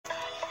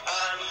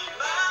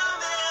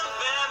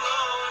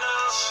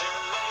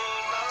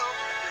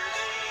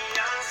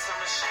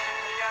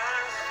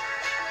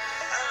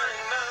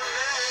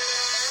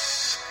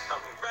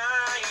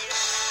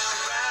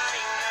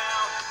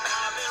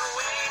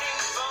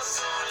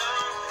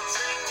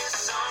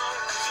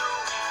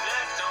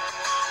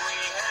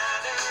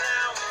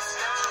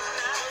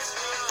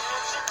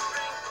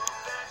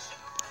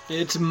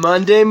It's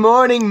Monday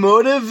morning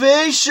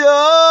motivation!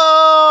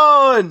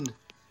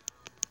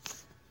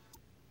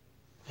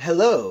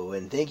 Hello,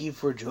 and thank you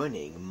for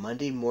joining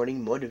Monday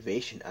Morning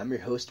Motivation. I'm your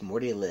host,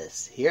 Morty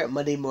Liss. Here at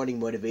Monday Morning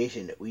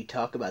Motivation, we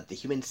talk about the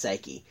human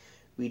psyche.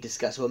 We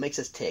discuss what makes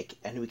us tick,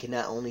 and we can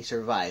not only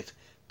survive,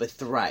 but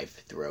thrive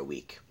through our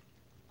week.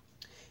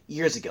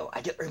 Years ago,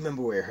 I don't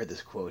remember where I heard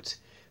this quote,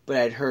 but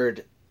I'd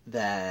heard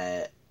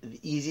that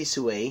the easiest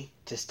way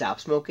to stop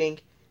smoking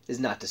is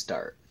not to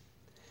start.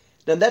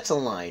 Now that's a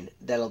line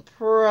that'll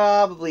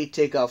probably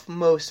tick off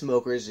most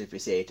smokers if you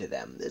say it to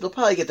them. It'll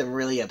probably get them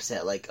really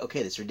upset, like,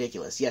 okay, that's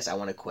ridiculous. Yes, I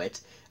want to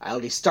quit. I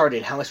already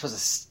started. How am I supposed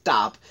to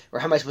stop? Or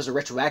how am I supposed to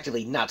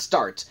retroactively not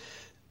start?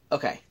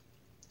 Okay,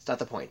 it's not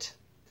the point.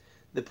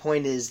 The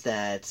point is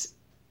that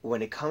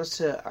when it comes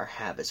to our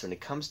habits, when it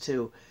comes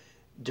to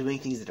doing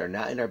things that are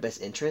not in our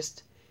best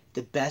interest,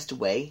 the best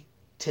way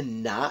to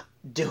not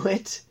do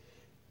it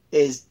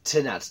is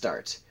to not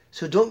start.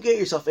 So don't get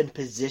yourself in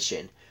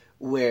position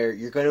where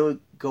you're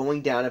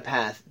going down a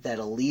path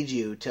that'll lead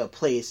you to a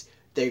place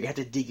that you're going to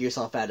have to dig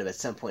yourself out of at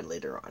some point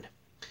later on.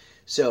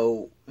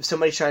 So if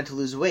somebody's trying to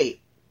lose weight,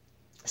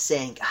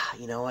 saying,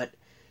 you know what,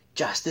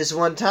 just this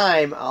one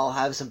time I'll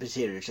have some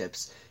potato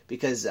chips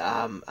because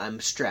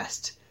I'm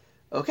stressed.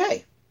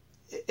 Okay,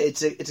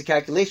 it's a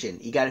calculation.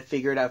 You got to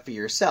figure it out for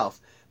yourself,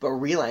 but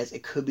realize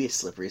it could be a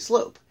slippery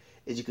slope,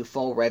 as you could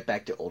fall right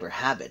back to older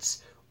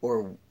habits,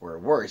 or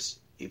worse,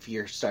 if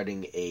you're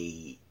starting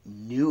a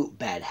new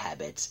bad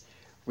habit,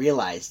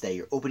 realize that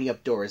you're opening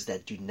up doors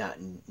that do not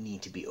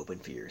need to be open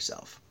for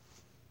yourself.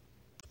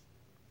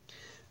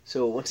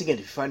 So once again,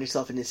 if you find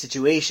yourself in a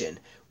situation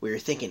where you're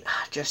thinking,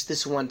 just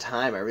this one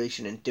time, I really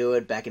shouldn't do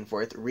it, back and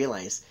forth,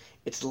 realize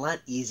it's a lot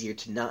easier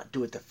to not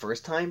do it the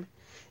first time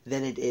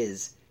than it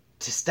is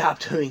to stop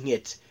doing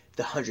it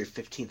the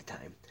 115th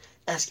time.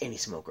 Ask any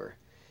smoker.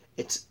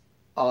 It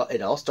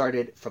all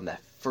started from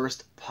that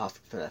first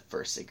puff from that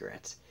first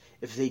cigarette.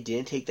 If they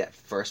didn't take that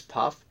first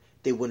puff,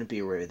 they wouldn't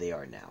be where they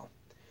are now.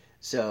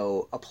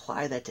 So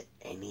apply that to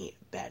any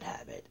bad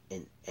habit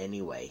in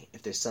any way.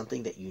 If there's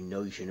something that you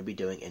know you shouldn't be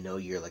doing and know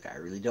you're like, I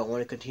really don't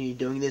want to continue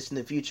doing this in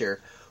the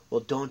future,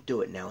 well, don't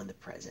do it now in the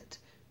present.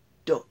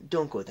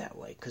 Don't go that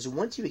way. Because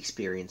once you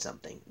experience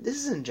something, this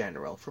is in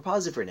general, for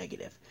positive or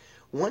negative,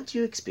 once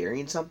you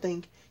experience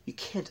something, you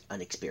can't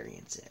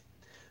unexperience it.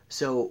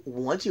 So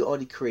once you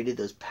already created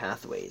those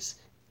pathways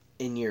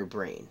in your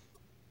brain,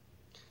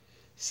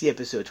 see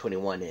episode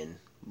 21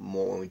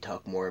 when we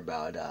talk more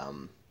about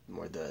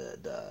more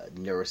the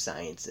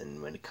neuroscience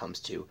and when it comes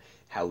to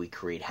how we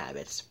create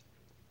habits.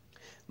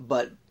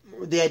 But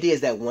the idea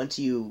is that once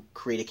you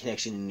create a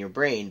connection in your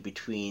brain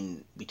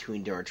between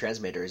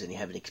neurotransmitters and you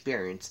have an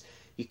experience,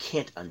 you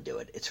can't undo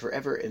it. It's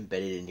forever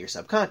embedded in your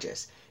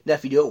subconscious. Now,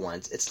 if you do it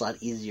once, it's a lot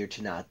easier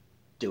to not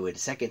do it a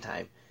second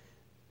time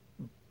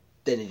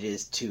than it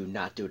is to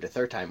not do it a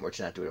third time or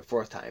to not do it a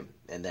fourth time.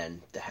 And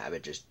then the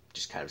habit just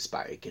kind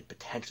of it could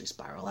potentially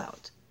spiral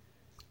out.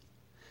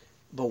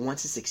 But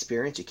once it's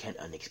experienced, you can't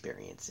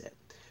unexperience it.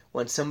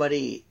 When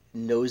somebody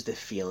knows the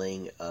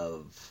feeling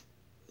of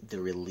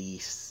the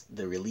relief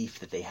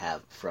that they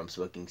have from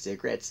smoking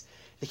cigarettes,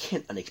 they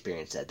can't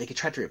unexperience that. They could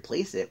try to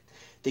replace it.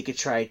 They could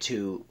try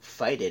to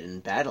fight it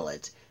and battle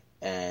it.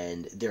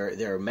 And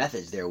there are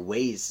methods, there are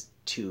ways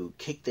to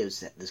kick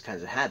those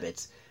kinds of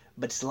habits,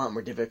 but it's a lot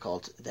more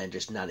difficult than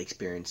just not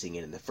experiencing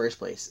it in the first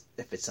place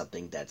if it's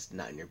something that's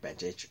not in your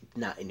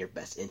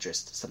best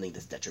interest, something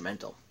that's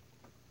detrimental.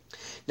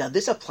 Now,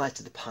 this applies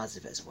to the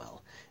positive as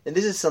well. And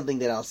this is something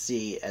that I'll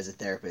see as a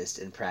therapist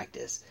in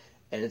practice.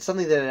 And it's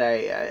something that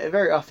I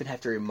very often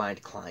have to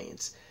remind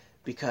clients.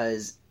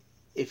 Because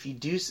if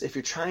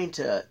you're trying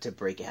to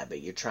break a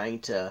habit, you're trying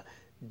to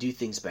do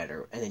things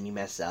better, and then you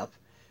mess up,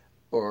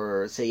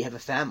 or say you have a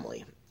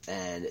family,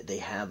 and they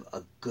have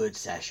a good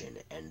session,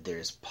 and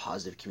there's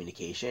positive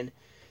communication,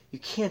 you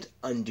can't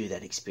undo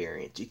that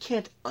experience. You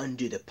can't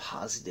undo the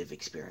positive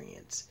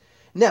experience.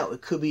 Now,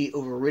 it could be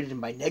overridden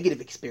by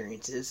negative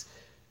experiences.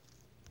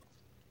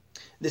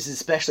 This is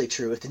especially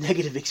true if the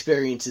negative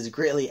experiences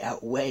greatly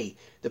outweigh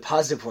the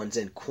positive ones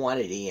in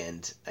quantity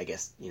and, I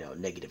guess,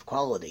 negative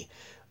quality.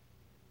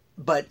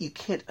 But you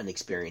can't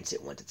unexperience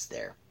it once it's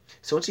there.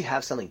 So once you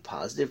have something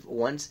positive,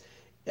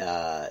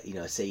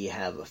 say you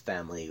have a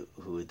family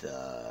who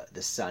the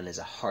son has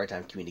a hard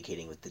time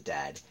communicating with the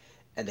dad,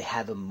 and they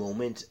have a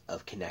moment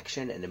of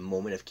connection and a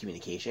moment of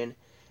communication,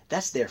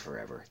 that's there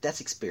forever.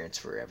 That's experienced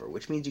forever,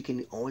 which means you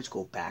can always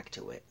go back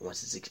to it.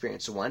 Once it's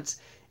experienced once,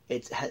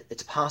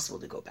 it's possible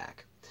to go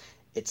back.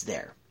 It's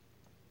there.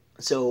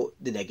 So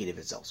the negative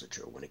is also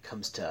true when it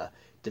comes to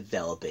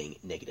developing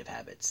negative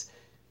habits.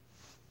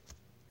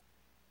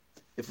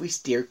 If we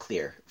steer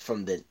clear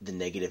from the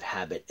negative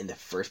habit in the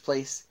first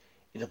place,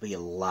 it'll be a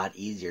lot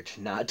easier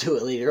to not do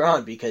it later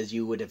on because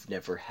you would have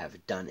never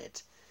have done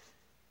it.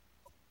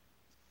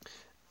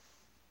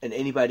 And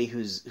anybody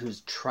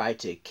who's tried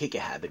to kick a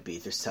habit, be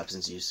it through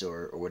substance use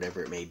or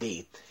whatever it may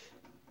be,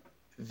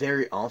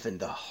 very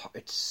often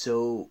it's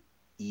so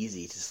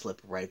easy to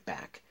slip right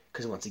back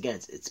because once again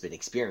it's been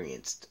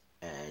experienced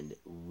and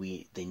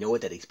they know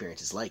what that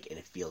experience is like, and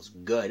it feels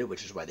good,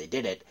 which is why they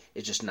did it.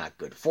 It's just not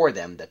good for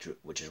them,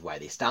 which is why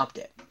they stopped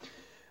it.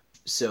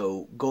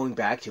 So going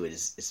back to it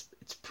is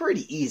it's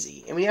pretty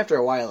easy. I mean, after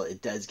a while,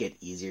 it does get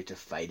easier to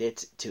fight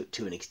it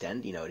to an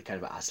extent. It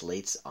kind of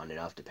oscillates on and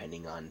off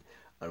depending on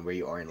where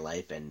you are in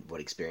life and what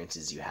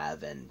experiences you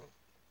have, and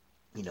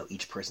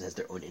each person has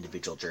their own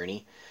individual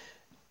journey.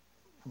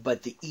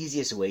 But the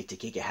easiest way to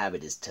kick a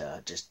habit is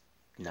to just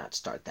not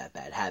start that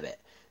bad habit.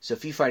 So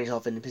if you find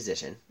yourself in a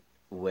position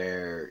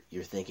where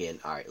you're thinking,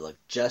 all right, look,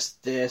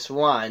 just this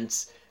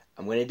once,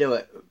 I'm going to do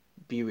it,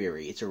 be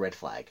weary. It's a red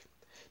flag.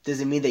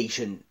 Doesn't mean that you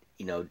shouldn't,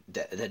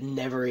 that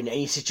never in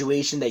any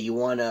situation that you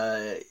want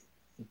to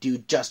do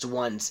just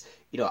once,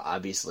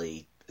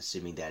 obviously,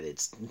 assuming that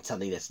it's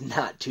something that's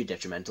not too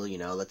detrimental,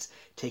 let's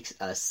take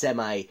a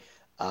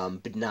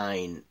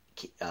semi-benign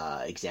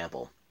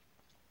example.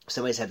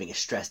 Somebody's having a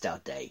stressed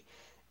out day,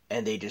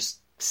 and they just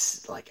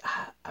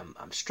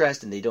I'm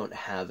stressed, and they don't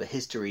have a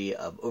history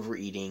of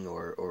overeating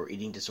or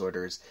eating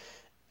disorders,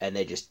 and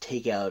they just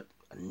take out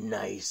a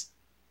nice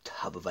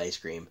tub of ice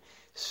cream,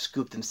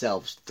 scoop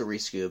themselves 3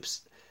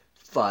 scoops,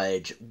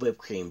 fudge, whipped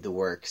cream, the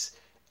works,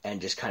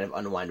 and just kind of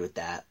unwind with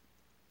that.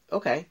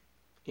 Okay,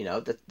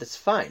 that's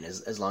fine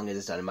as long as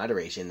it's done in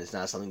moderation. It's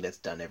not something that's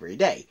done every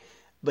day,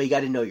 but you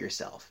got to know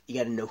yourself. You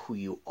got to know who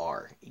you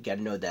are. You got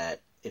to know that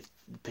if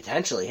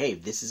potentially, hey,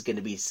 this is going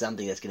to be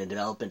something that's going to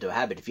develop into a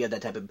habit. If you have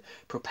that type of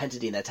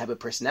propensity and that type of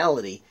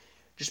personality,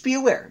 just be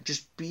aware.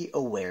 Just be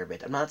aware of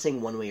it. I'm not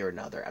saying one way or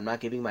another. I'm not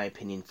giving my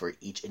opinion for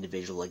each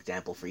individual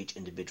example, for each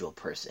individual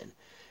person.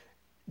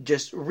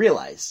 Just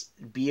realize,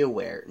 be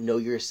aware, know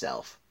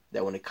yourself,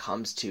 that when it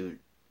comes to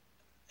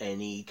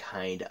any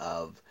kind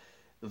of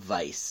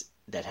vice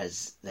that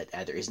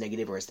either is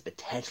negative or has the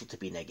potential to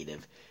be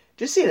negative,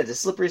 just see it as a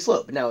slippery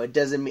slope. Now, it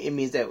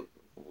means that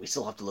we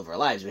still have to live our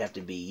lives. We have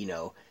to be,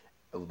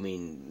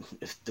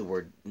 if the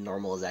word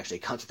normal is actually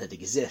a concept that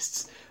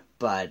exists,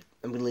 but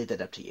I'm going to leave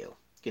that up to you.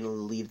 I'm going to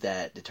leave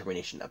that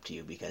determination up to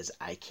you because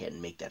I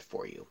can't make that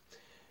for you.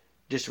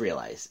 Just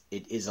realize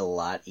it is a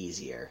lot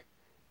easier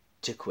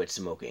to quit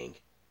smoking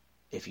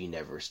if you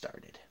never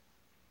started.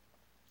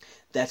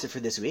 That's it for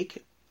this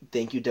week.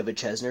 Thank you, David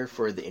Chesner,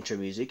 for the intro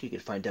music. You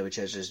can find David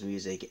Chesner's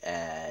music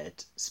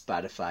at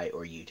Spotify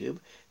or YouTube.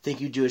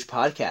 Thank you, Jewish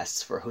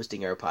Podcasts, for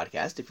hosting our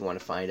podcast. If you want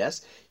to find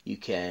us, you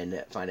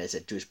can find us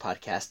at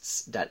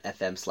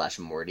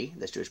jewishpodcasts.fm/Mordy.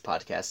 That's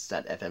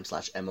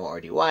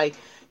jewishpodcasts.fm/MORDY.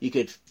 You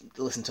could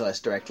listen to us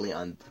directly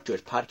on the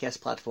Jewish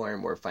Podcast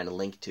platform or find a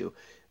link to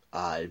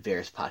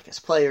various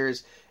podcast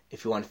players.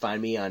 If you want to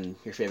find me on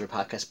your favorite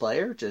podcast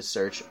player, just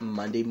search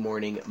Monday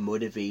Morning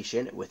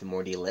Motivation with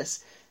Mordy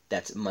Liss.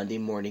 That's Monday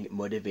Morning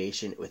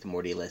Motivation with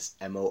Mordy Liss,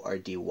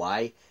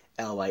 MORDYLYSS.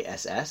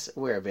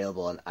 We're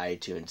available on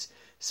iTunes,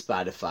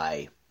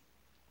 Spotify,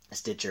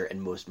 Stitcher,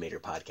 and most major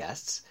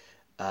podcasts.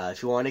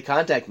 If you want to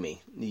contact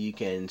me, you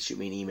can shoot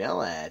me an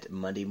email at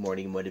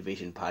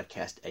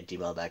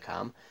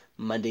mondaymorningmotivationpodcast@gmail.com,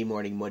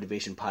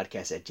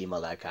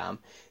 mondaymorningmotivationpodcast@gmail.com.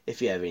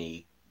 If you have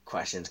any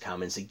questions,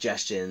 comments,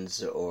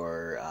 suggestions,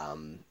 or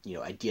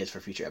ideas for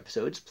future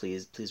episodes,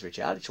 please reach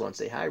out. If you want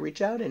to say hi,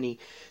 reach out. Any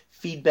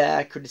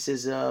feedback,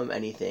 criticism,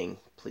 anything,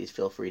 please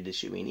feel free to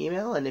shoot me an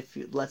email. And if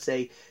let's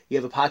say you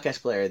have a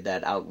podcast player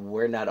that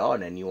we're not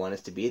on and you want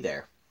us to be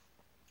there,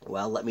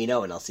 well, let me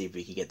know and I'll see if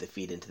we can get the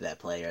feed into that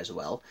player as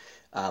well.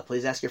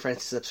 Please ask your friends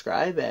to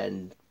subscribe,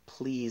 and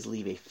please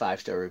leave a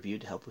 5-star review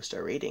to help boost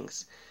our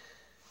ratings.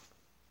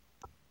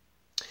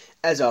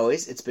 As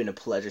always, it's been a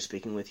pleasure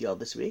speaking with you all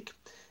this week.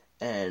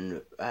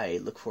 And I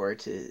look forward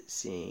to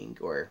seeing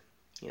or,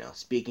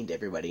 speaking to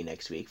everybody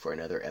next week for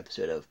another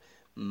episode of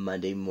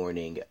Monday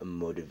Morning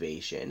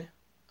Motivation.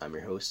 I'm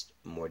your host,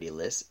 Mordy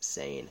Liss,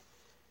 saying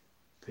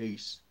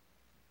peace.